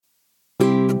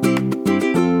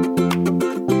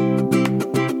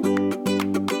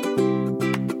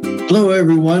Hello,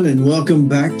 everyone, and welcome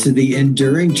back to the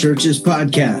Enduring Churches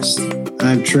podcast.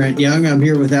 I'm Trent Young. I'm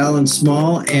here with Alan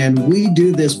Small, and we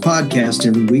do this podcast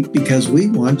every week because we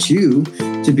want you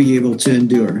to be able to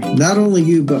endure. Not only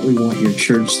you, but we want your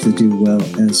church to do well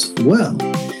as well.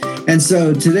 And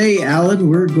so today, Alan,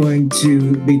 we're going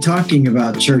to be talking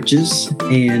about churches.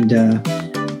 And,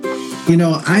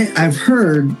 I've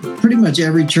heard pretty much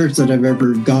every church that I've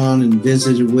ever gone and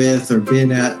visited with or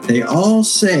been at, they all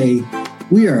say,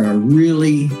 we are a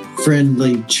really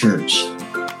friendly church.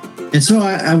 And so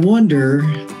I wonder,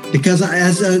 because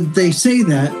as they say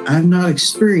that, I've not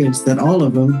experienced that all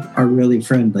of them are really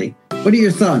friendly. What are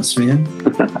your thoughts, man?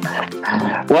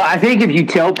 Well, I think if you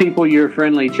tell people you're a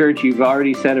friendly church, you've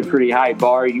already set a pretty high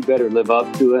bar. You better live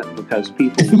up to it, because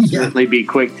people will certainly be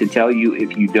quick to tell you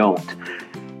if you don't.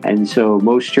 And so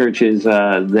most churches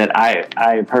that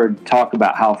I've heard talk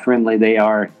about how friendly they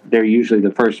are, they're usually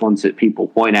the first ones that people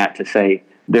point at to say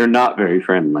they're not very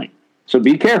friendly. So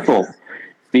be careful.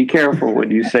 Be careful when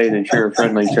you say that you're a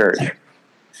friendly church.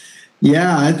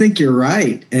 Yeah, I think you're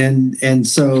right. And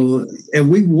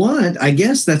we want, I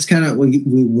guess that's kind of, we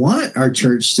want our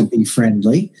church to be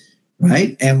friendly,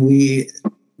 right? And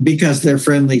because they're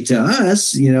friendly to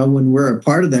us, when we're a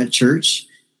part of that church,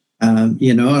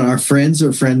 and our friends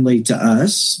are friendly to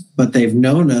us, but they've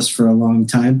known us for a long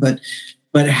time. But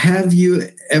have you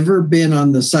ever been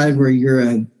on the side where you're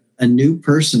a new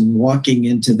person walking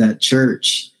into that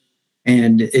church?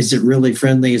 And is it really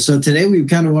friendly? So today we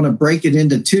kind of want to break it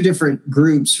into two different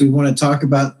groups. We want to talk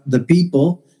about the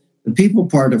people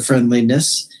part of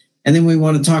friendliness, and then we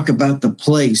want to talk about the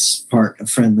place part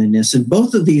of friendliness. And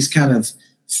both of these kind of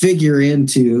figure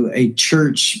into a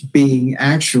church being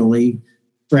actually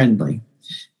friendly.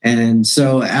 And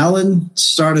so, Alan,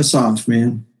 start us off,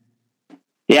 man.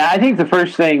 Yeah, I think the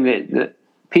first thing that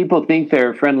people think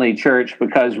they're a friendly church,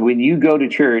 because when you go to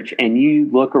church and you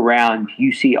look around,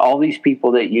 you see all these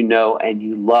people that you know and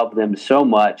you love them so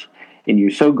much, and you're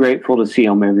so grateful to see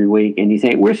them every week, and you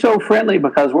think, we're so friendly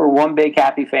because we're one big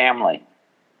happy family.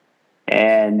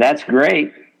 And that's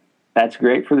great. That's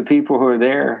great for the people who are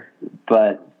there,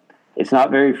 but it's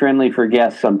not very friendly for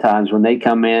guests sometimes when they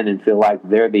come in and feel like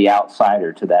they're the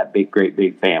outsider to that great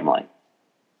big family.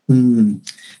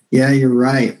 Yeah, you're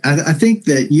right. I think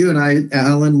that you and I,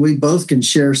 Alan, we both can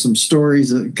share some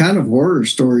stories, kind of horror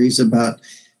stories about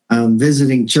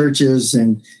visiting churches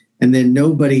and then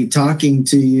nobody talking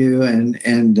to you. And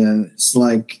it's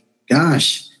like,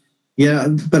 gosh, yeah,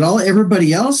 but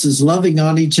everybody else is loving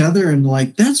on each other and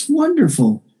like, that's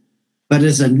wonderful. But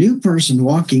as a new person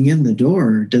walking in the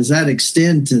door, does that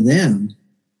extend to them?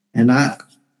 And I've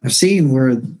seen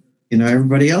where,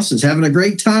 everybody else is having a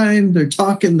great time. They're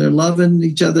talking, they're loving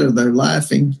each other, they're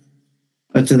laughing.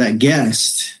 But to that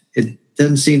guest, it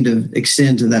doesn't seem to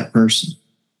extend to that person.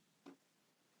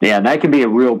 Yeah, that can be a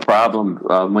real problem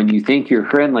when you think you're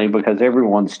friendly because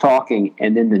everyone's talking,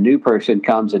 and then the new person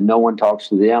comes and no one talks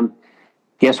to them.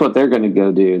 Guess what they're going to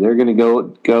go do? They're going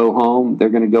to go home. They're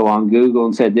going to go on Google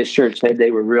and say, this church said they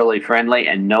were really friendly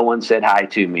and no one said hi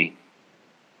to me.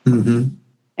 Mm-hmm.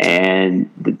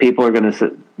 And the people are going to say,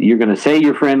 you're going to say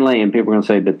you're friendly, and people are going to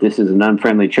say, but this is an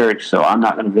unfriendly church, so I'm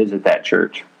not going to visit that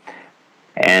church.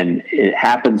 And it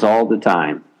happens all the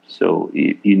time. So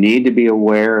you need to be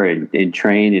aware and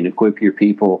train and equip your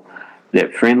people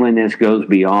that friendliness goes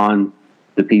beyond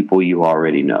the people you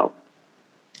already know.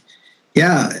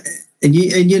 Yeah. I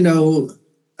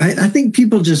think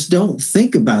people just don't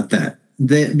think about that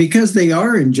because they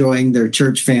are enjoying their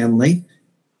church family,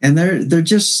 and they're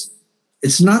just,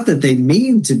 it's not that they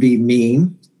mean to be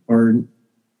mean or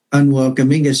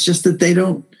unwelcoming. It's just that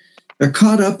they're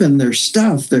caught up in their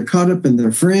stuff. They're caught up in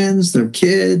their friends, their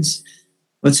kids,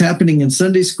 what's happening in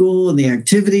Sunday school and the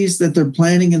activities that they're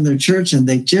planning in their church. And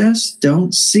they just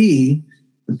don't see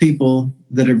the people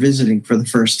that are visiting for the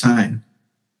first time.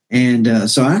 And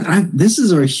so this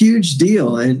is a huge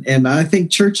deal. And I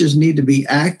think churches need to be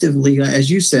actively, as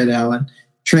you said, Alan,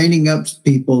 training up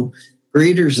people,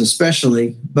 greeters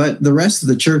especially, but the rest of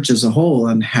the church as a whole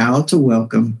on how to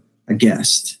welcome a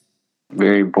guest.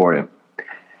 Very important.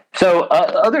 So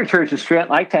other churches, Trent,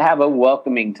 like to have a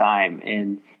welcoming time.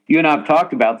 And you and I have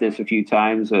talked about this a few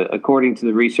times. According to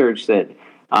the research that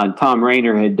Tom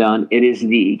Rainer had done, it is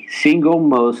the single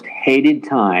most hated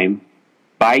time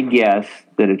by guests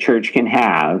that a church can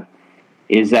have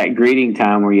is that greeting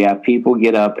time where you have people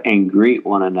get up and greet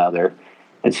one another.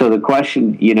 And so the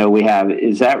question, we have,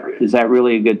 is that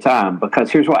really a good time?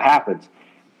 Because here's what happens.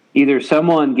 Either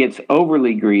someone gets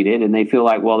overly greeted and they feel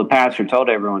like, well, the pastor told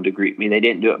everyone to greet me. They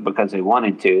didn't do it because they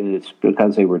wanted to. It's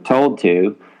because they were told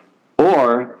to.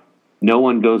 Or no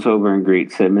one goes over and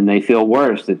greets them, and they feel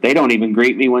worse that they don't even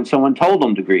greet me when someone told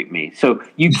them to greet me. So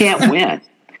you can't win.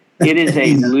 It is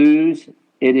a lose.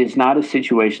 It is not a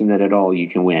situation that at all you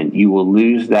can win. You will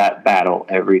lose that battle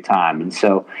every time. And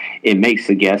so it makes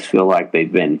the guests feel like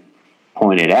they've been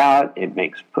pointed out. It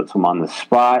puts them on the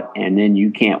spot, and then you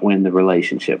can't win the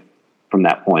relationship from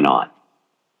that point on.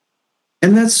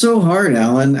 And that's so hard,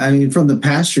 Alan. I mean, from the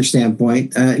pastor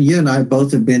standpoint, you and I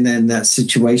both have been in that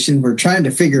situation. We're trying to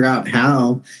figure out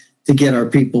how to get our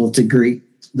people to greet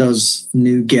those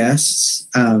new guests.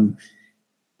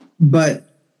 But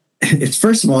it's,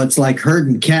 first of all, it's like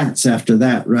herding cats after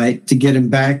that, right? To get them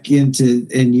back into,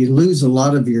 and you lose a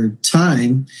lot of your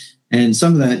time. And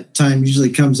some of that time usually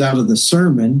comes out of the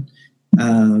sermon.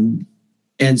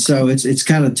 And so it's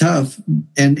kind of tough.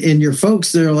 And your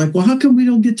folks, they're like, well, how come we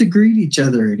don't get to greet each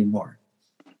other anymore?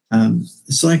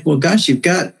 It's like, well, gosh, you've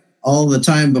got all the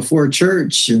time before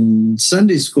church and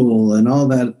Sunday school and all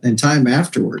that and time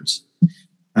afterwards.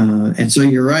 And so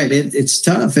you're right. It's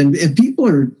tough. And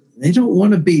people they don't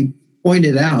want to be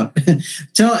pointed out.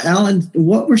 Tell Alan,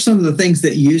 what were some of the things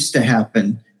that used to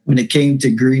happen when it came to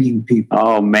greeting people?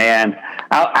 Oh, man.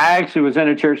 I actually was in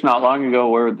a church not long ago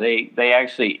where they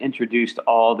actually introduced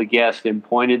all the guests and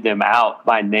pointed them out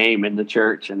by name in the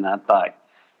church. And I thought,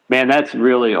 man, that's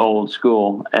really old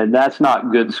school. And that's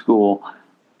not good school.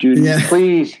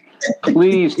 Please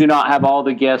do not have all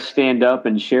the guests stand up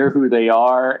and share who they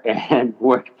are and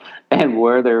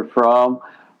where they're from.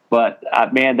 But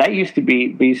man, that used to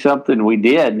be something we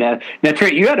did. Now,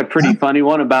 Trent, you had a pretty funny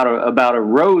one about a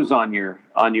rose on your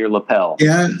lapel.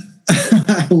 Yeah,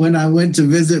 when I went to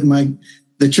visit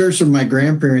the church where my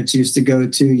grandparents used to go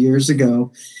to years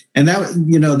ago, and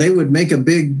that they would make a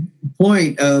big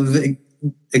point of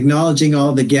acknowledging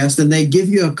all the guests, and they give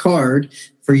you a card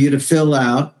for you to fill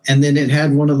out, and then it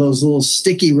had one of those little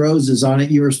sticky roses on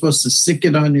it. You were supposed to stick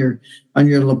it on your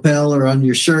lapel or on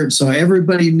your shirt, so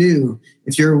everybody knew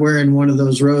if you're wearing one of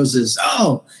those roses.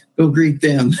 Oh, go greet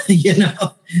them.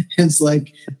 It's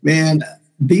like, man,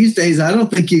 these days I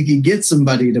don't think you can get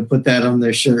somebody to put that on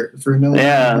their shirt for no.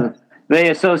 Yeah,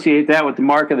 they associate that with the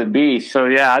mark of the beast. So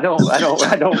yeah, I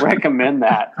don't recommend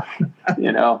that.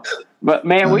 But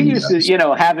man, we used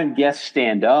to having guests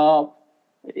stand up.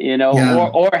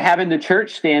 Or having the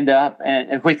church stand up, and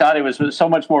if we thought it was so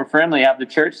much more friendly, have the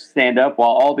church stand up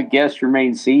while all the guests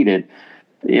remain seated.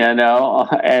 And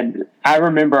I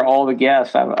remember all the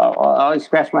guests. I always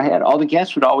scratch my head. All the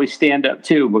guests would always stand up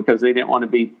too because they didn't want to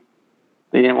be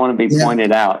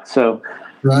pointed out. So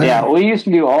right. Yeah, we used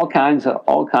to do all kinds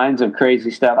of crazy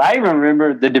stuff. I even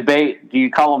remember the debate: do you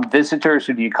call them visitors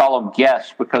or do you call them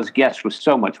guests? Because guests was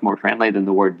so much more friendly than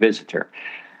the word visitor.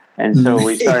 And so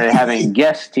we started having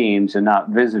guest teams and not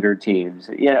visitor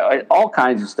teams, all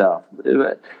kinds of stuff.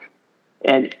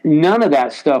 And none of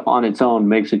that stuff on its own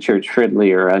makes a church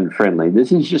friendly or unfriendly.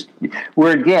 This is just,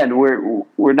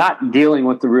 we're not dealing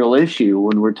with the real issue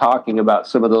when we're talking about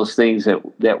some of those things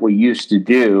that we used to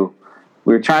do.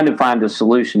 We're trying to find a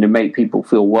solution to make people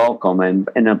feel welcome, and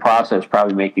in the process,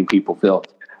 probably making people feel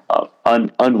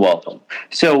unwelcome.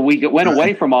 So we went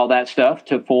away from all that stuff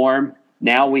to form.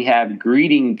 Now we have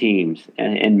greeting teams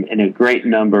in a great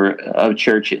number of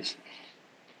churches.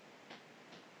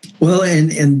 Well,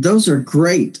 and those are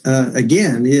great.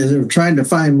 Again, we're trying to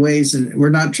find ways, and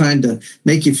we're not trying to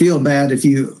make you feel bad if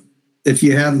you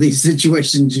have these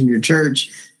situations in your church.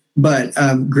 But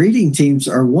greeting teams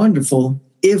are wonderful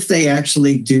if they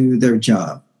actually do their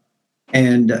job.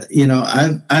 And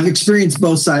I've experienced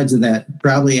both sides of that.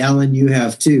 Probably, Alan, you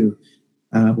have too,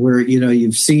 where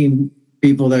you've seen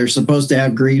people that are supposed to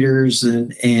have greeters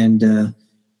and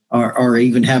or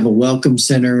even have a welcome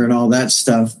center and all that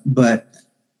stuff, but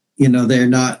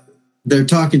they're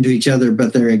talking to each other,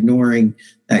 but they're ignoring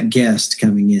that guest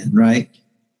coming in, right?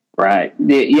 Right.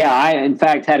 Yeah, I in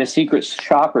fact had a secret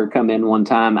shopper come in one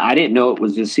time. I didn't know it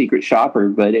was a secret shopper,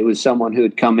 but it was someone who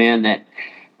had come in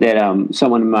that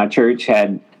someone in my church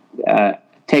had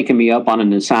taken me up on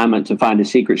an assignment to find a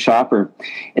secret shopper,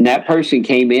 and that person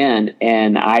came in,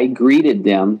 and I greeted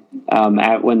them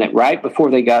right before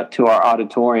they got to our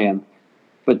auditorium.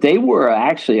 But they were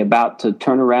actually about to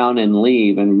turn around and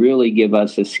leave and really give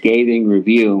us a scathing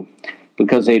review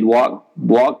because they'd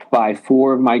walked by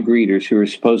 4 of my greeters who were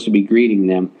supposed to be greeting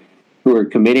them, who were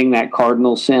committing that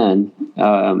cardinal sin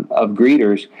of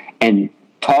greeters and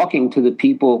talking to the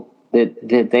people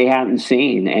that they hadn't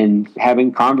seen and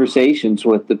having conversations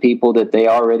with the people that they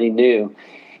already knew.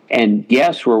 And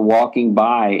guests were walking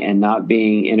by and not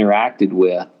being interacted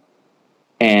with.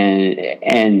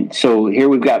 And so here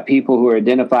we've got people who are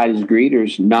identified as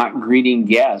greeters not greeting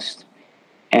guests.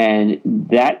 And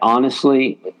that,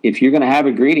 honestly, if you're going to have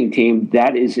a greeting team,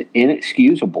 that is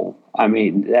inexcusable. I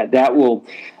mean, that will,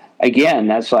 again,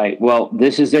 that's like, well,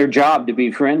 this is their job to be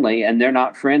friendly, and they're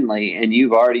not friendly, and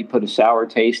you've already put a sour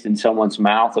taste in someone's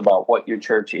mouth about what your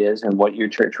church is and what your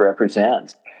church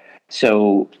represents.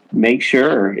 So make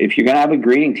sure, if you're going to have a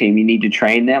greeting team, you need to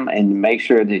train them and make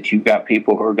sure that you've got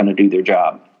people who are going to do their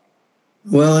job.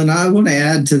 Well, and I want to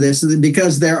add to this,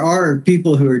 because there are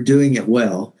people who are doing it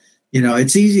well. You know,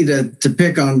 it's easy to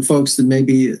pick on folks that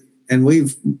maybe, and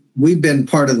we've been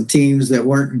part of the teams that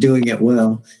weren't doing it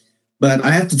well. But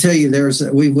I have to tell you,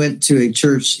 we went to a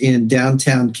church in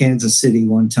downtown Kansas City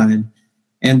one time,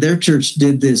 and their church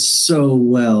did this so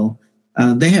well.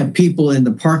 They had people in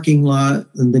the parking lot,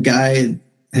 and the guy,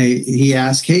 he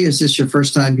asked, "Hey, is this your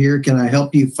first time here? Can I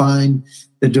help you find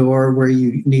the door where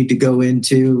you need to go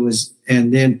into?"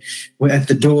 And then at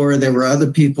the door, there were other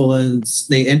people, and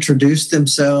they introduced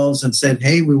themselves and said,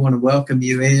 "Hey, we want to welcome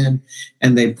you in."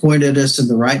 And they pointed us in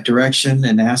the right direction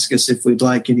and asked us if we'd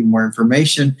like any more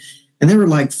information. And there were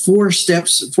like 4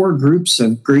 groups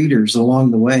of greeters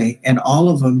along the way, and all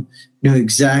of them knew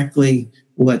exactly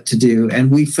what to do. And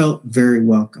we felt very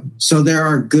welcome. So there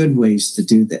are good ways to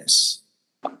do this.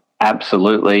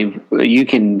 Absolutely. You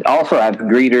can also have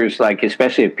greeters, like,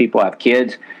 especially if people have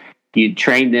kids, you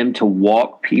train them to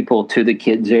walk people to the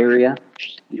kids area.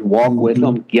 You walk with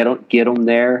them, get them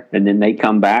there, and then they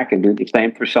come back and do the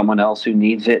same for someone else who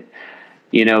needs it.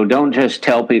 You know, don't just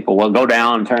tell people, well, go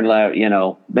down, turn left,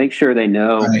 make sure they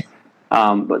know. Right.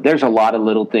 But there's a lot of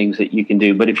little things that you can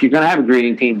do. But if you're going to have a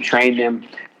greeting team, train them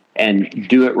and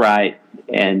do it right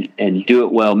and do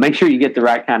it well. Make sure you get the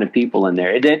right kind of people in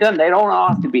there. They don't all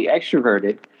have to be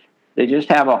extroverted. They just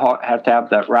have to have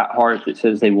that right heart that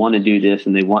says they want to do this,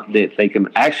 and they can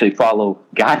actually follow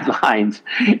guidelines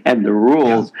and the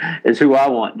rules. Is who I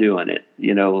want doing it. Are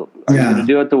you going to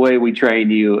do it the way we train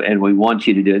you, and we want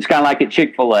you to do it? It's kind of like at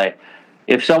Chick-fil-A.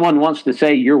 If someone wants to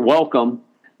say you're welcome,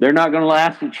 they're not going to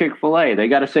last at Chick-fil-A. They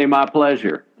got to say my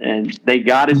pleasure, and they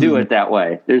got to do it that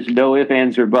way. There's no ifs,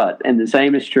 ands, or buts. And the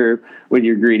same is true with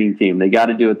your greeting team. They got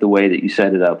to do it the way that you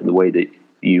set it up and the way that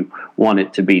you want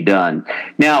it to be done.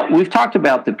 Now, we've talked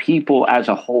about the people as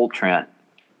a whole, Trent,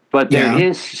 but there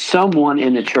is someone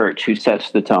in the church who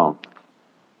sets the tone.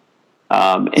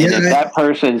 If that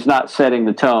person's not setting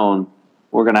the tone,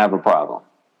 we're going to have a problem.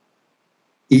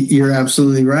 You're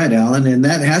absolutely right, Alan. And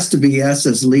that has to be us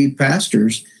as lead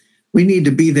pastors. We need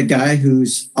to be the guy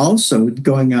who's also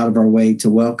going out of our way to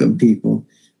welcome people.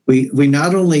 We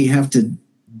not only have to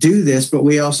do this, but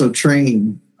we also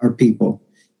train our people.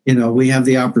 We have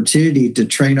the opportunity to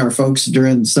train our folks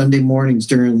during Sunday mornings,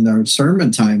 during our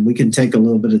sermon time. We can take a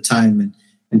little bit of time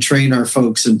and train our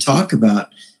folks and talk about,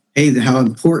 hey, how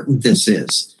important this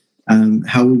is,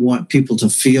 how we want people to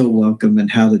feel welcome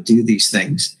and how to do these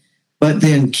things. But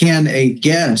then can a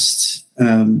guest,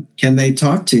 can they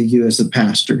talk to you as a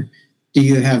pastor? Do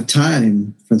you have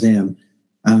time for them?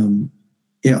 Or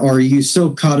are you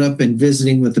so caught up in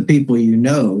visiting with the people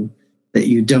that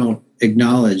you don't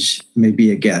acknowledge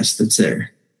maybe a guest that's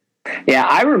there? Yeah,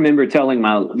 I remember telling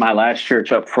my last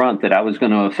church up front that I was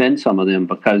going to offend some of them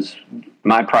because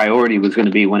my priority was going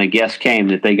to be when a guest came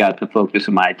that they got the focus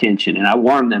of my attention. And I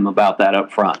warned them about that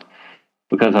up front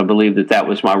because I believed that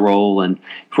was my role. And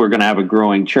if we're going to have a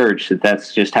growing church,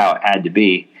 that's just how it had to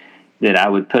be, that I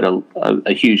would put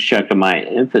a huge chunk of my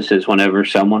emphasis whenever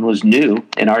someone was new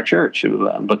in our church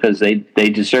because they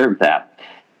deserved that.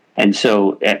 And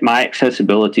so my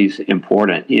accessibility is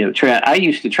important. Trent, I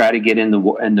used to try to get in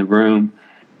the room,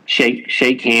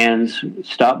 shake hands,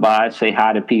 stop by, say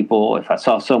hi to people. If I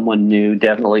saw someone new,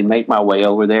 definitely make my way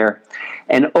over there.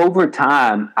 And over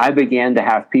time, I began to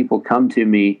have people come to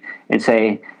me and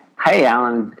say, "Hey,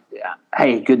 Alan,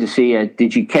 hey, good to see you.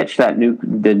 Did you catch the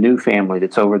new family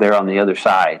that's over there on the other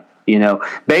side?"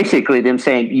 Basically them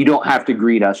saying, "You don't have to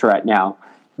greet us right now.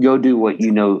 Go do what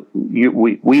we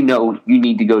know you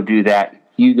need to go do that.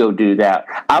 You go do that."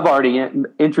 I've already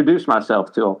introduced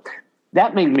myself to them.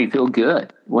 That made me feel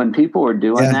good when people were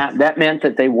doing that. That meant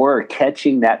that they were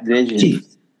catching that vision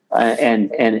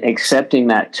and accepting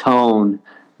that tone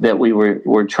that we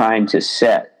were trying to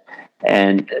set.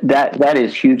 And that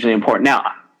is hugely important. Now,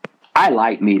 I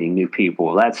like meeting new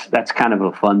people. That's kind of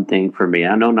a fun thing for me.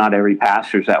 I know not every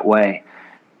pastor's that way.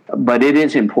 But it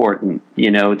is important,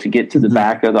 to get to the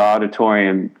back of the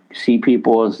auditorium, see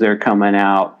people as they're coming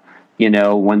out,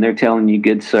 when they're telling you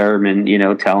good sermon,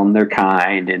 tell them they're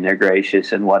kind and they're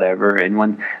gracious and whatever. And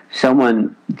when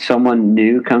someone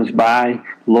new comes by,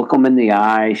 look them in the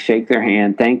eye, shake their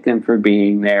hand, thank them for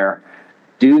being there.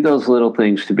 Do those little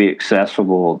things to be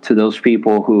accessible to those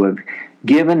people who have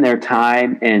given their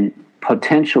time and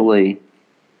potentially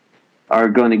are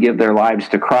going to give their lives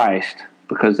to Christ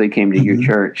because they came to your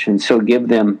church. And so give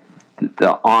them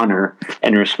the honor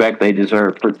and respect they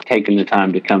deserve for taking the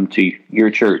time to come to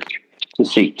your church to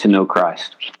seek to know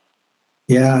Christ.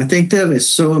 Yeah, I think that is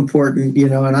so important,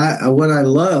 and what I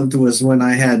loved was when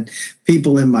I had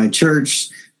people in my church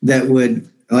that would,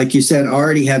 like you said,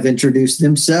 already have introduced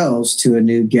themselves to a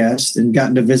new guest and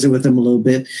gotten to visit with them a little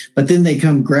bit, but then they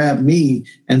come grab me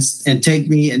and take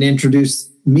me and introduce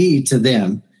me to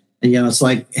them. And, it's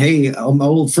like, hey, I'm an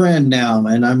old friend now,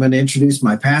 and I'm going to introduce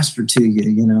my pastor to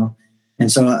you, And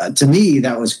so to me,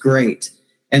 that was great.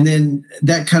 And then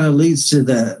that kind of leads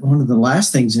to one of the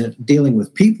last things that dealing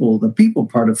with people, the people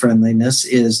part of friendliness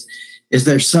is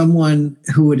there someone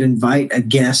who would invite a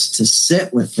guest to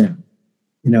sit with them?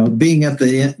 Being at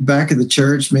the back of the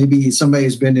church, maybe somebody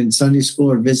who's been in Sunday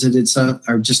school or visited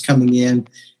or just coming in,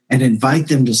 and invite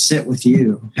them to sit with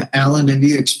you. Alan, have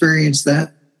you experienced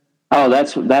that? Oh,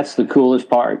 that's the coolest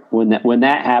part when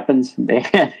that happens.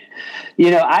 I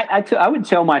would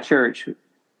tell my church,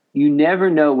 you never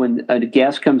know when a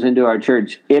guest comes into our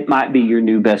church, it might be your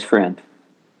new best friend.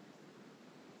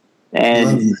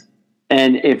 And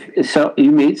if so,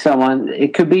 you meet someone,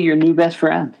 it could be your new best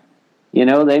friend.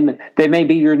 They may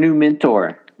be your new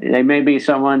mentor. They may be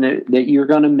someone that you're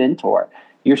going to mentor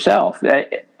yourself.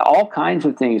 All kinds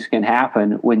of things can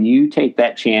happen when you take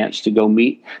that chance to go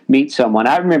meet someone.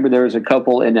 I remember there was a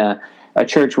couple in a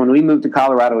church when we moved to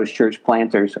Colorado as church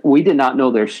planters. We did not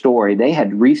know their story. They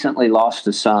had recently lost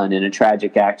a son in a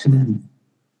tragic accident.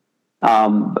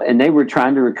 And they were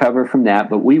trying to recover from that,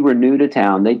 but we were new to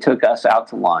town. They took us out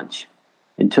to lunch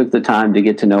and took the time to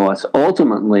get to know us.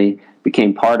 Ultimately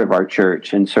became part of our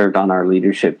church and served on our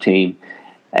leadership team.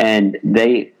 And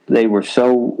they were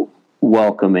so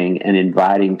welcoming and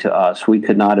inviting to us. We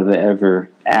could not have ever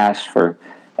asked for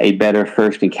a better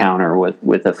first encounter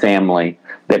with a family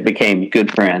that became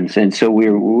good friends. And so we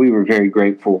were very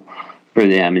grateful for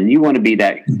them. And you want to be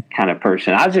that kind of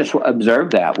person. I just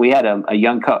observed that. We had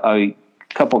a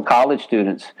couple college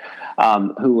students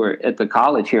who were at the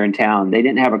college here in town. They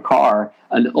didn't have a car.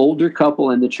 An older couple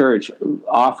in the church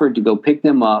offered to go pick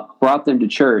them up, brought them to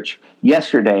church.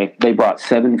 Yesterday, they brought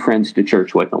 7 friends to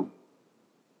church with them.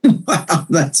 Wow,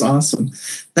 that's awesome.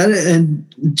 And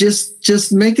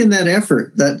just making that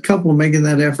effort, that couple making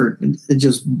that effort, it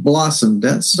just blossomed.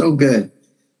 That's so good.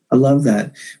 I love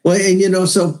that. Well, and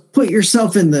so put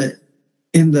yourself in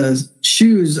the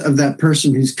shoes of that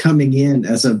person who's coming in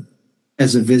as a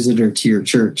visitor to your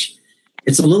church.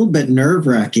 It's a little bit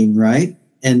nerve-wracking, right?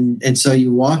 And so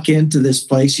you walk into this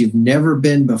place you've never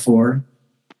been before,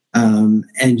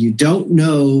 and you don't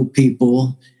know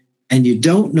people. And you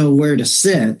don't know where to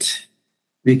sit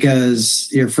because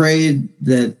you're afraid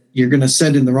that you're going to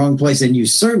sit in the wrong place. And you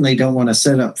certainly don't want to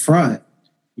sit up front.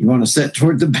 You want to sit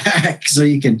toward the back so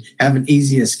you can have an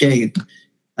easy escape.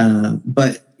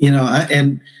 But I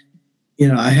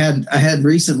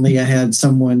had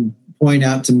someone point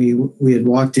out to me, we had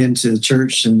walked into the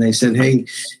church and they said, hey,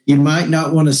 you might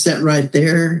not want to sit right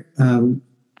there.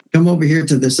 Come over here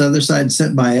to this other side and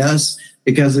sit by us.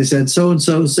 Because they said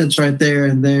so-and-so sits right there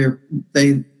and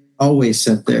they always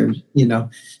sit there,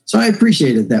 So I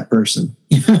appreciated that person.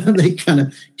 They kind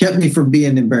of kept me from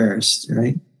being embarrassed,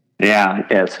 right? Yeah,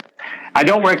 yes. I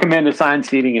don't recommend assigned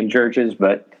seating in churches,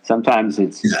 but sometimes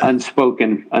it's an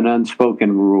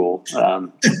unspoken rule.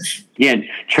 Again,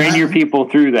 train your people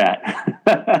through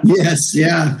that. Yes,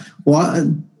 yeah.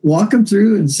 Walk them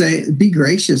through and say, be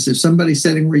gracious. If somebody's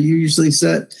sitting where you usually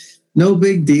sit, no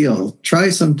big deal. Try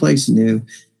someplace new.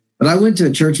 But I went to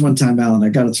a church one time, Alan, I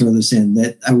got to throw this in,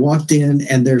 that I walked in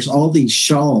and there's all these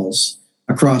shawls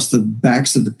across the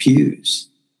backs of the pews.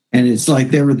 And it's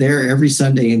like they were there every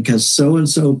Sunday. And because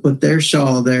so-and-so put their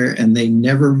shawl there and they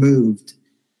never moved.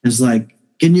 It's like,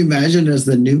 can you imagine as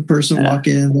the new person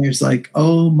walking in there, it's like,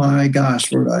 oh my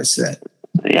gosh, where do I sit?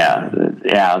 Yeah.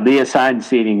 The assigned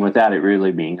seating without it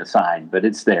really being assigned, but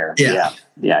it's there. Yeah.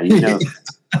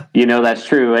 That's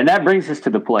true. And that brings us to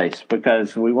the place,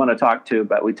 because we talked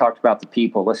about the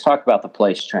people. Let's talk about the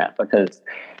place, Trent, because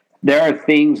there are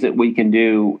things that we can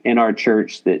do in our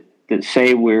church that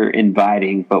say we're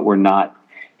inviting, but we're not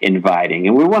inviting.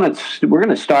 And we're going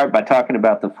to start by talking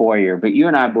about the foyer, but you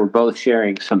and I were both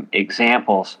sharing some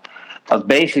examples of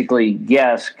basically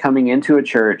guests coming into a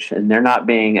church and there not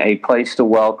being a place to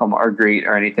welcome or greet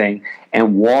or anything,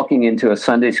 and walking into a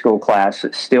Sunday school class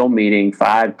that's still meeting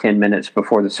 5-10 minutes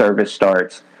before the service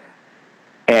starts.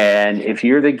 And if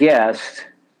you're the guest,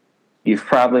 you've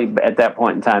probably at that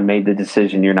point in time made the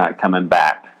decision you're not coming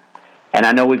back. And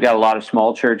I know we've got a lot of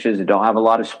small churches that don't have a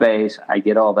lot of space. I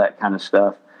get all that kind of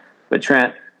stuff. But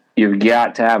Trent, you've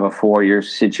got to have a foyer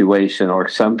situation or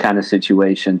some kind of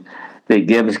situation that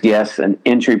gives guests an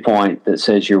entry point that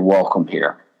says you're welcome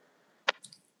here.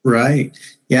 Right.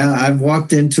 Yeah, I've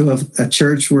walked into a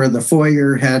church where the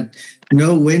foyer had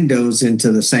no windows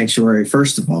into the sanctuary,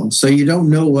 first of all. So you don't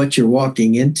know what you're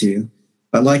walking into.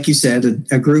 But like you said,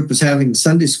 a group is having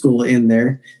Sunday school in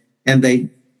there, and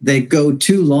they go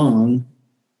too long.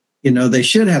 They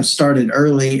should have started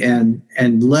early and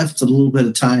left a little bit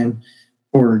of time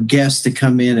for guests to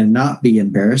come in and not be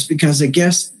embarrassed, because a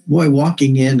guest,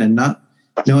 walking in and not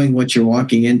knowing what you're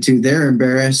walking into, they're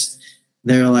embarrassed.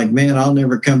 They're like, man, I'll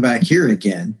never come back here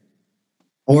again.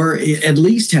 Or at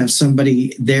least have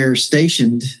somebody there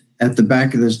stationed at the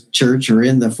back of the church or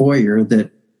in the foyer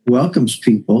that welcomes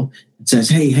people and says,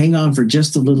 hey, hang on for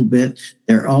just a little bit.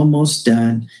 They're almost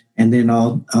done. And then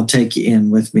I'll take you in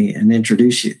with me and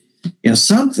introduce you.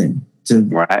 Something to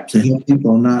help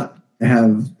people not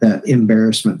have that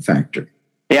embarrassment factor.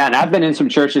 Yeah, and I've been in some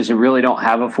churches that really don't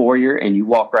have a foyer, and you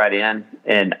walk right in.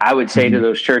 And I would say to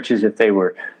those churches, if they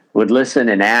would listen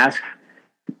and ask,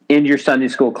 end your Sunday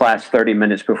school class 30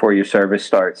 minutes before your service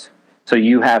starts, so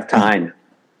you have time.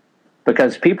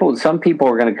 Because some people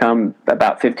are going to come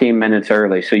about 15 minutes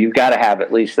early, so you've got to have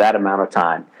at least that amount of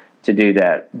time to do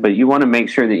that. But you want to make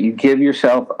sure that you give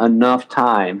yourself enough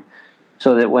time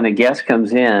so that when a guest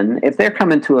comes in, if they're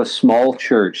coming to a small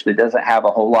church that doesn't have a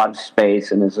whole lot of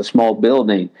space and is a small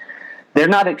building, they're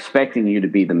not expecting you to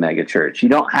be the mega church. You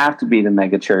don't have to be the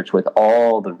mega church with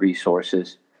all the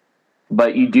resources,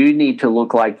 but you do need to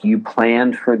look like you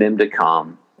planned for them to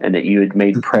come and that you had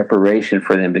made preparation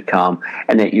for them to come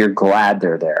and that you're glad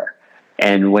they're there.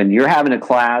 And when you're having a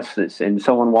class and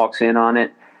someone walks in on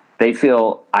it, they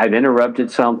feel, I've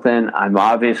interrupted something. I'm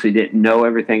obviously didn't know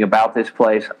everything about this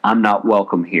place. I'm not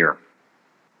welcome here.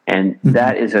 And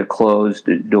that is a closed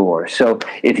door. So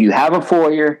if you have a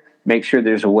foyer, make sure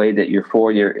there's a way that your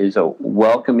foyer is a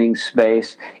welcoming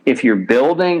space. If you're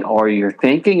building or you're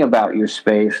thinking about your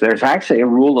space, there's actually a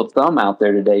rule of thumb out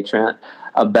there today, Trent,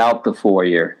 about the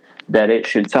foyer, that it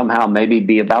should somehow maybe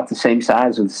be about the same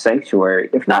size as the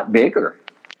sanctuary, if not bigger.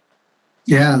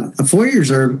 Yeah,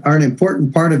 foyers are an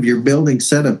important part of your building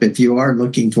setup if you are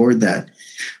looking toward that.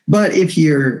 But if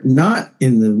you're not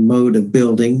in the mode of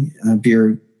building, if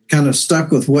you're kind of stuck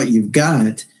with what you've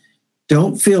got,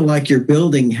 don't feel like your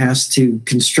building has to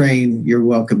constrain your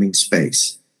welcoming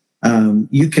space.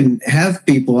 You can have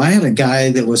people. I had a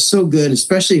guy that was so good,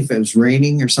 especially if it was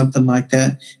raining or something like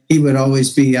that. He would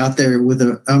always be out there with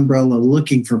an umbrella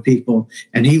looking for people,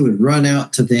 and he would run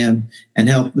out to them and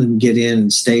help them get in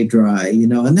and stay dry,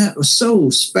 and that was so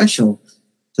special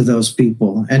to those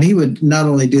people. And he would not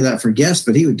only do that for guests,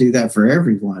 but he would do that for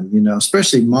everyone,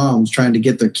 especially moms trying to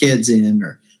get their kids in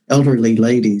or elderly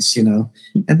ladies, and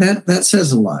that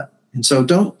says a lot. And so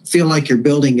don't feel like your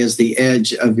building is the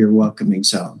edge of your welcoming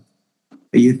zone.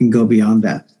 You can go beyond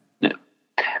that. Yeah.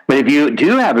 But if you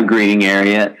do have a greeting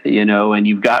area, and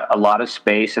you've got a lot of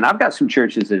space, and I've got some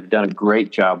churches that have done a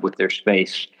great job with their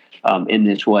space in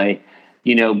this way,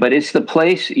 but it's the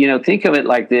place, think of it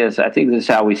like this. I think this is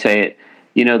how we say it.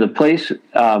 The place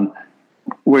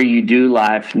where you do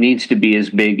life needs to be as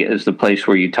big as the place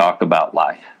where you talk about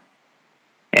life.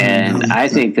 And I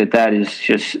think that is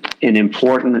just an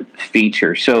important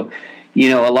feature. So,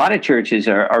 a lot of churches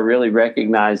are really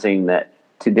recognizing that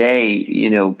today,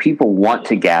 people want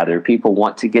to gather. People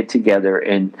want to get together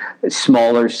in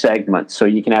smaller segments. So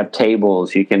you can have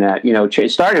tables. You can have,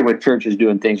 it started with churches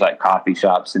doing things like coffee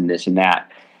shops and this and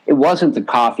that. It wasn't the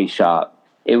coffee shop.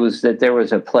 It was that there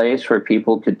was a place where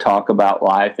people could talk about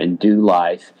life and do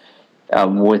life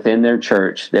within their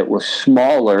church that was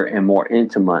smaller and more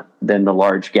intimate than the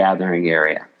large gathering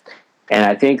area. And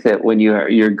I think that when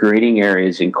your greeting area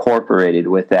is incorporated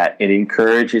with that, it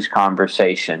encourages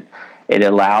conversation. It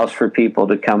allows for people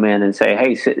to come in and say,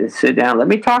 hey, sit down. Let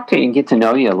me talk to you and get to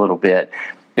know you a little bit.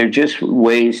 They're just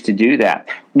ways to do that.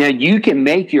 Now, you can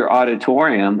make your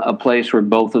auditorium a place where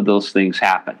both of those things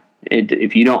happen.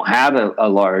 If you don't have a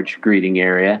large greeting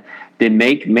area, then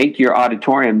make your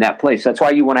auditorium that place. That's why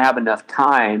you want to have enough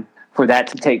time for that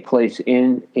to take place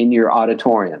in your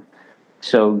auditorium.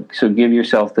 So give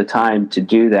yourself the time to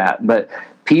do that. But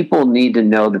people need to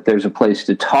know that there's a place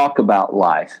to talk about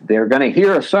life. They're going to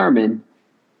hear a sermon,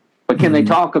 but can they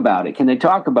talk about it? Can they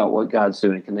talk about what God's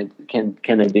doing? Can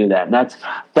they do that? And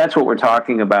that's what we're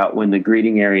talking about when the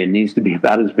greeting area needs to be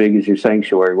about as big as your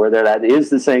sanctuary, whether that is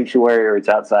the sanctuary or it's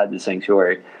outside the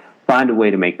sanctuary. Find a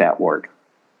way to make that work.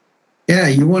 Yeah,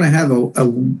 you want to have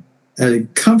a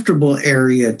comfortable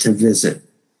area to visit.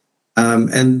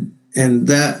 And and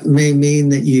that may mean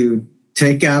that you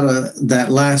take out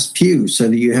that last pew so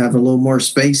that you have a little more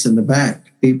space in the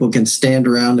back. People can stand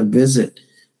around and visit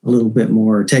a little bit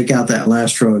more. Take out that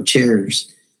last row of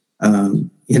chairs. And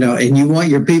you want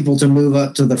your people to move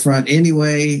up to the front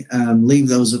anyway. Leave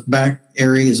those back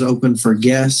areas open for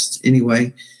guests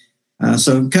anyway.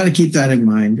 So kind of keep that in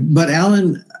mind. But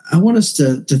Alan, I want us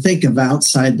to think of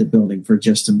outside the building for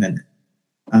just a minute.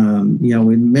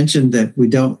 We mentioned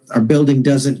that our building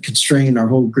doesn't constrain our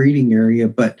whole greeting area,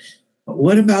 but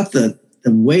what about the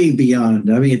way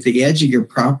beyond? I mean, at the edge of your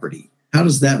property, how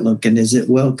does that look, and is it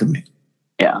welcoming?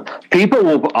 Yeah, people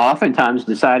will oftentimes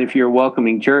decide if you're a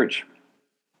welcoming church,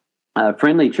 a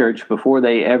friendly church, before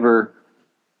they ever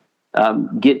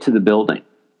get to the building.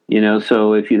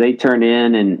 So if they turn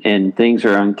in and things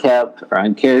are unkept or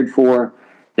uncared for,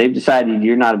 they've decided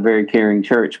you're not a very caring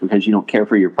church because you don't care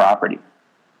for your property.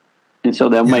 And so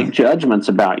they'll make judgments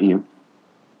about you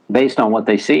based on what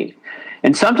they see.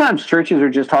 And sometimes churches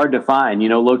are just hard to find,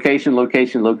 location.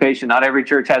 Not every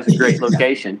church has a great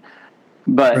location,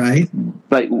 but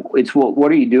it's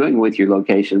what are you doing with your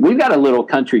location? We've got a little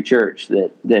country church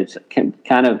that's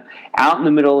kind of out in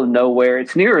the middle of nowhere.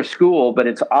 It's near a school, but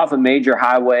it's off a major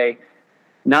highway,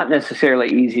 not necessarily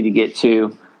easy to get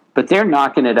to, but they're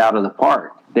knocking it out of the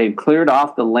park. They've cleared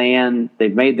off the land.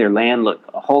 They've made their land look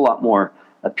a whole lot more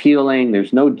appealing.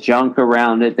 There's no junk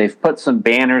around it. They've put some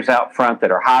banners out front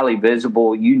that are highly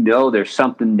visible. There's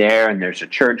something there, and there's a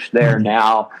church there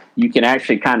now. You can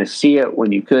actually kind of see it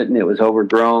when you couldn't. It was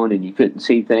overgrown and you couldn't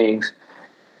see things.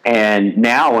 And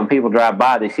now when people drive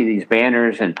by, they see these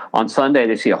banners, and on Sunday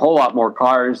they see a whole lot more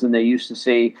cars than they used to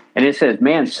see. And it says,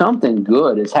 man, something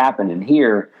good is happening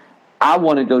here. I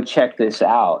want to go check this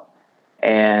out.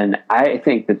 And I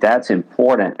think that's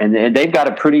important. And they've got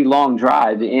a pretty long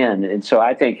drive in. And so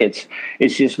I think it's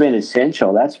just been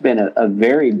essential. That's been a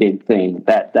very big thing,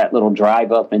 that little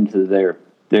drive up into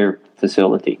their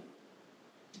facility.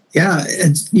 Yeah,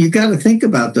 you got to think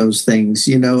about those things,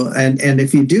 and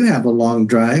if you do have a long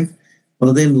drive,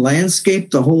 well, then landscape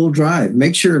the whole drive.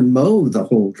 Make sure and mow the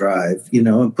whole drive,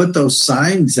 and put those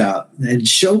signs out and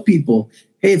show people,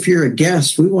 hey, if you're a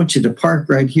guest, we want you to park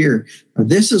right here.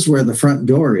 This is where the front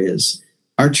door is.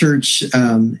 Our church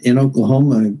in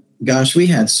Oklahoma, gosh, we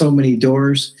had so many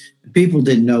doors. People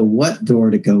didn't know what door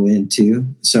to go into.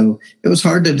 So it was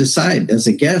hard to decide as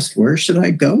a guest, where should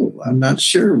I go? I'm not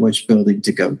sure which building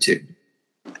to go to.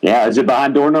 Yeah, is it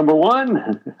behind door number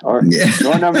 1 or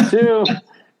door number 2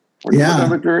 or door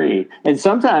number 3? And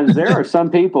sometimes there are some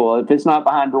people, if it's not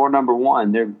behind door number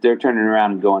 1, they're turning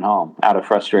around and going home out of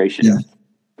frustration. Yeah.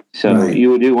 So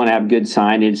you do want to have good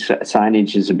signage.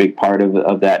 Signage is a big part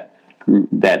of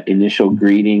that initial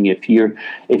greeting. If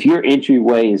your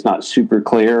entryway is not super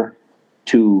clear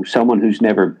to someone who's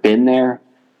never been there,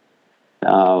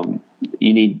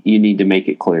 you need to make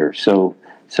it clear. So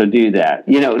do that.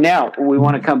 Now we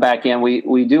want to come back in.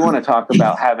 We do want to talk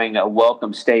about having a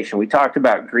welcome station. We talked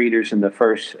about greeters in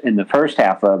the first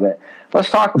half of it. Let's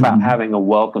talk about having a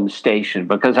welcome station,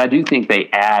 because I do think they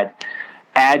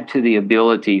add to the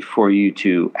ability for you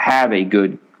to have a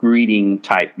good greeting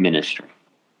type ministry.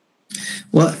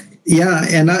 Well, yeah,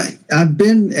 and I've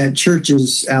been at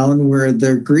churches, Alan, where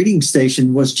their greeting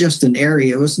station was just an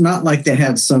area. It was not like they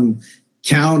had some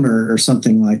counter or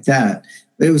something like that.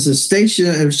 It was a station.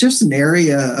 It was just an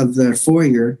area of their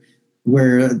foyer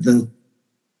where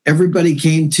everybody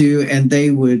came to, and they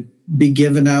would be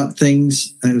giving out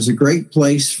things. It was a great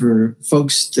place for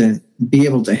folks to be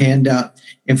able to hand out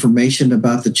information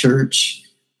about the church.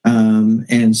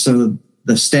 And so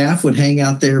the staff would hang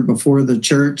out there before the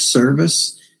church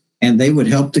service, and they would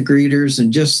help the greeters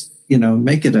and just,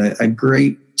 make it a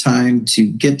great time to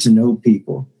get to know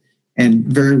people, and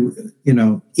very,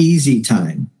 easy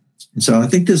time. And so I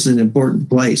think this is an important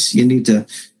place. You need to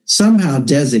somehow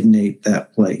designate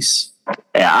that place.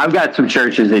 Yeah, I've got some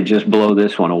churches that just blow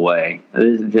this one away.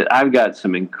 I've got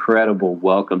some incredible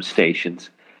welcome stations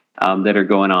that are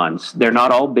going on. They're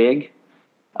not all big.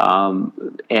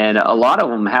 And a lot of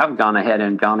them have gone ahead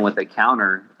and gone with a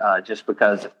counter just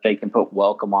because they can put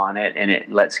welcome on it, and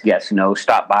it lets guests know,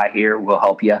 stop by here, we'll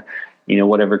help you,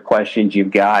 whatever questions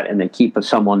you've got, and then keep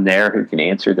someone there who can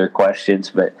answer their questions.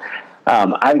 But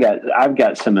I've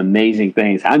got some amazing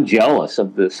things. I'm jealous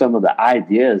of some of the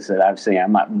ideas that I've seen.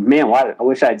 I'm like, man, I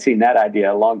wish I'd seen that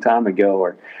idea a long time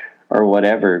ago or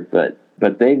whatever.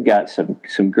 But they've got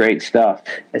some great stuff.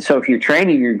 And so if you're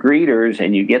training your greeters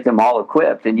and you get them all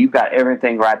equipped and you've got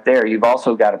everything right there, you've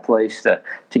also got a place to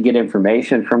get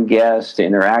information from guests, to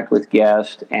interact with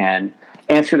guests, and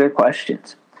answer their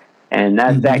questions. And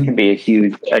that can be a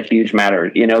huge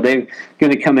matter. They're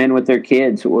going to come in with their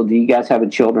kids. Well, do you guys have a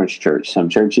children's church? Some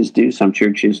churches do, some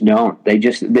churches don't. At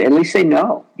least they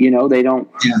know. They don't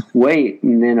wait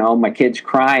and then, oh, my kid's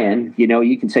crying.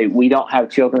 You can say, we don't have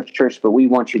children's church, but we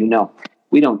want you to know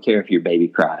we don't care if your baby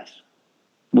cries.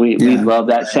 We love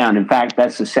that sound. In fact,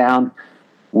 that's the sound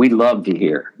we love to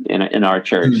hear in our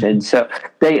church. And so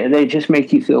they just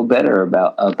make you feel better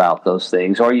about those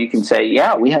things. Or you can say,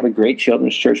 yeah, we have a great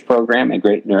children's church program, a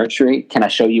great nursery. Can I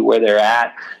show you where they're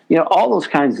at? All those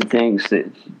kinds of things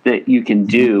that you can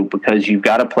do because you've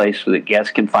got a place where the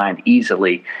guests can find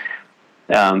easily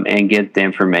and get the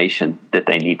information that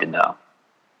they need to know.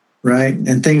 Right.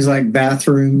 And things like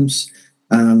bathrooms,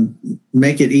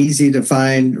 make it easy to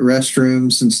find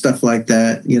restrooms and stuff like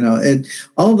that, and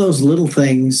all those little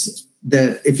things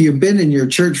that if you've been in your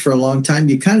church for a long time,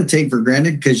 you kind of take for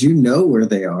granted because you know where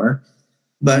they are.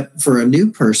 But for a new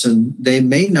person, they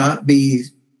may not be,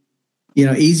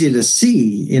 easy to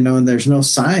see, and there's no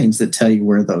signs that tell you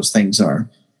where those things are.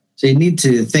 So you need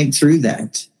to think through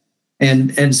that.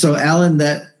 And so, Alan,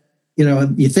 that,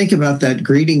 you think about that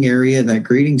greeting area, that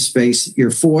greeting space,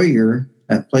 your foyer,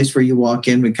 that place where you walk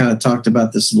in. We kind of talked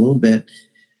about this a little bit.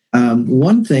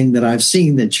 One thing that I've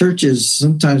seen that churches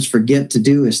sometimes forget to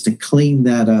do is to clean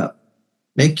that up.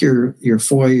 Make your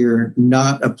foyer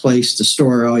not a place to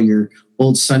store all your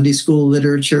old Sunday school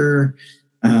literature.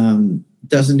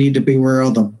 Doesn't need to be where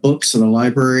all the books in the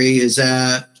library is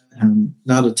at.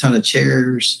 Not a ton of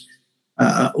chairs.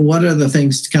 What are the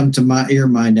things to come to your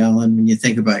mind, Alan, when you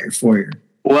think about your foyer?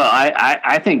 Well,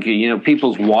 I think,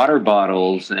 people's water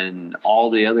bottles and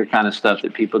all the other kind of stuff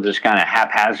that people just kind of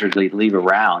haphazardly leave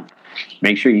around.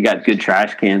 Make sure you got good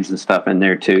trash cans and stuff in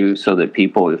there, too, so that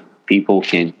people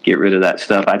can get rid of that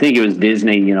stuff. I think it was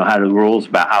Disney, had the rules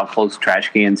about how close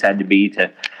trash cans had to be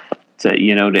to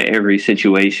every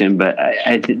situation. But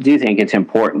I do think it's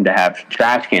important to have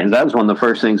trash cans. That was one of the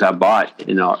first things I bought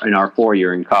in our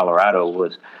foyer in Colorado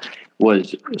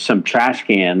was some trash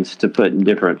cans to put in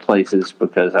different places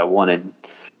because I wanted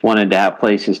to have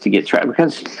places to get trash.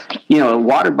 Because, a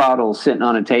water bottle sitting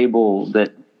on a table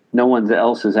that no one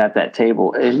else is at that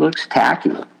table, it looks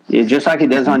tacky. Just like it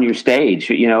does on your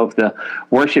stage. If the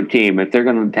worship team, if they're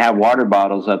going to have water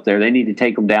bottles up there, they need to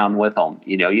take them down with them.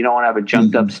 You don't want to have a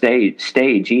junked up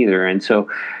stage either. And so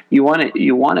you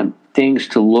want things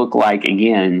to look like,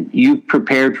 again, you've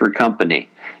prepared for company.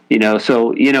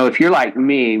 So, if you're like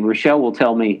me, Rochelle will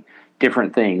tell me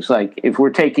different things. Like if we're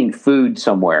taking food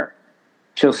somewhere,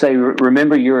 she'll say,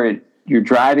 remember, you're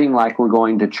driving like we're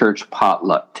going to church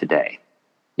potluck today.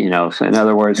 So in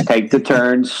other words, take the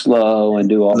turns slow and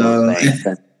do all those things.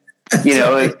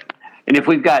 And, and if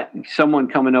we've got someone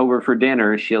coming over for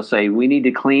dinner, she'll say, we need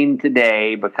to clean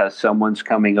today because someone's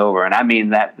coming over. And I mean,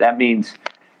 that means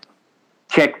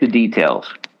check the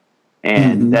details.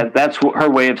 And that's her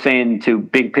way of saying to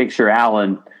big picture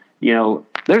Alan,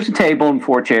 there's a table and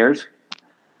 4 chairs.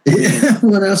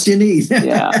 What else do you need?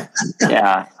 Yeah.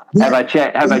 Have I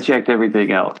checked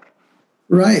everything else?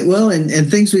 Right. Well, and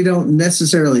things we don't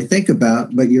necessarily think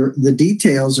about, but the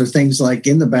details are things like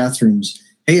in the bathrooms.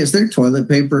 Hey, is there toilet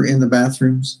paper in the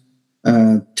bathrooms?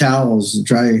 Towels,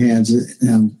 dry your hands,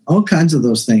 all kinds of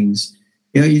those things.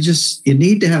 You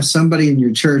need to have somebody in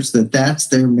your church that's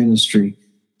their ministry,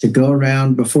 to go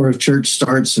around before a church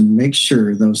starts and make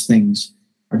sure those things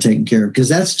are taken care of, because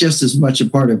that's just as much a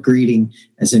part of greeting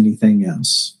as anything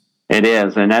else. It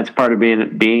is, and that's part of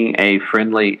being a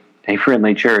friendly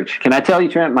church. Can I tell you,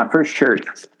 Trent, my first church,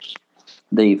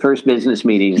 the first business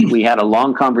meeting, we had a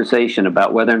long conversation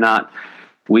about whether or not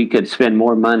we could spend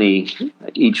more money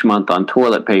each month on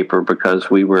toilet paper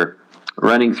because we were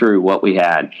running through what we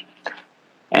had.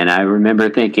 And I remember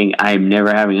thinking, I'm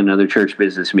never having another church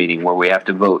business meeting where we have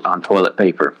to vote on toilet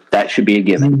paper. That should be a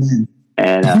given. Mm-hmm.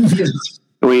 And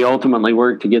we ultimately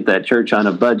worked to get that church on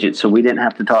a budget, so we didn't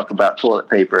have to talk about toilet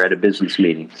paper at a business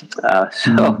meeting.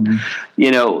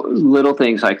 Little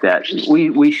things like that.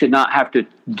 We should not have to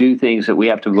do things that we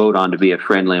have to vote on to be a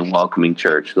friendly and welcoming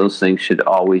church. Those things should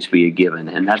always be a given.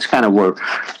 And that's kind of where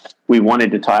we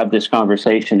wanted to have this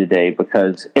conversation today,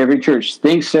 because every church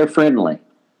thinks they're friendly.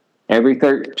 Every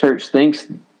church thinks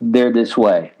they're this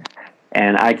way.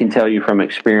 And I can tell you from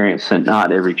experience that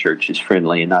not every church is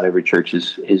friendly and not every church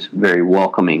is very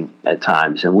welcoming at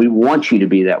times. And we want you to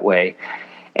be that way.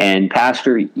 And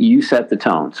Pastor, you set the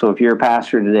tone. So if you're a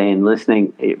pastor today and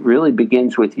listening, it really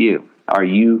begins with you. Are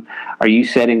you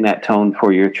setting that tone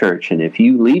for your church? And if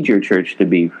you lead your church to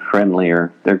be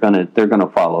friendlier, they're gonna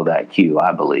follow that cue,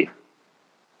 I believe.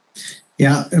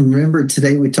 Yeah, and remember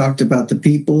today we talked about the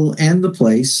people and the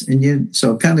place, and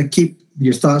so kind of keep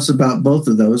your thoughts about both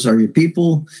of those. Are your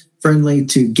people friendly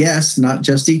to guests, not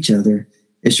just each other?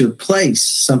 Is your place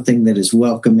something that is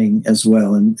welcoming as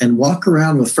well? And walk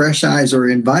around with fresh eyes, or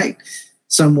invite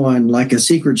someone like a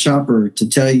secret shopper to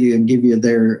tell you and give you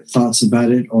their thoughts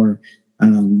about it, or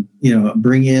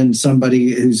bring in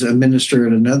somebody who's a minister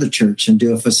at another church and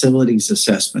do a facilities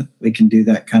assessment. We can do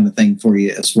that kind of thing for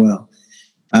you as well.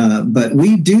 But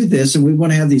we do this, and we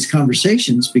want to have these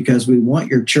conversations because we want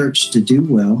your church to do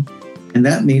well. And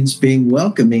that means being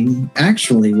welcoming,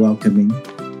 actually welcoming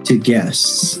to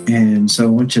guests. And so I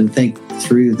want you to think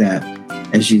through that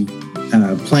as you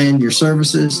plan your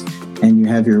services and you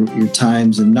have your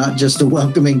times, and not just a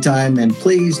welcoming time. And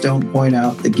please don't point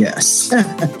out the guests.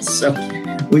 So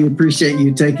we appreciate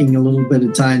you taking a little bit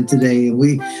of time today.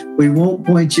 We won't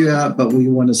point you out, but we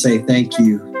want to say thank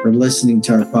you for listening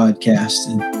to our podcast.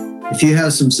 And if you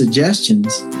have some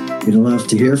suggestions, we'd love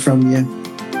to hear from you.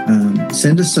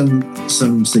 Send us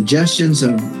some suggestions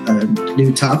of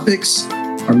new topics,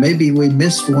 or maybe we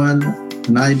missed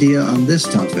an idea on this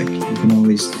topic. You can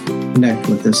always connect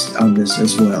with us on this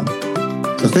as well.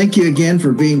 So thank you again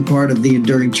for being part of the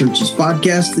Enduring Churches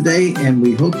podcast today, and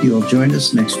we hope you'll join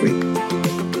us next week.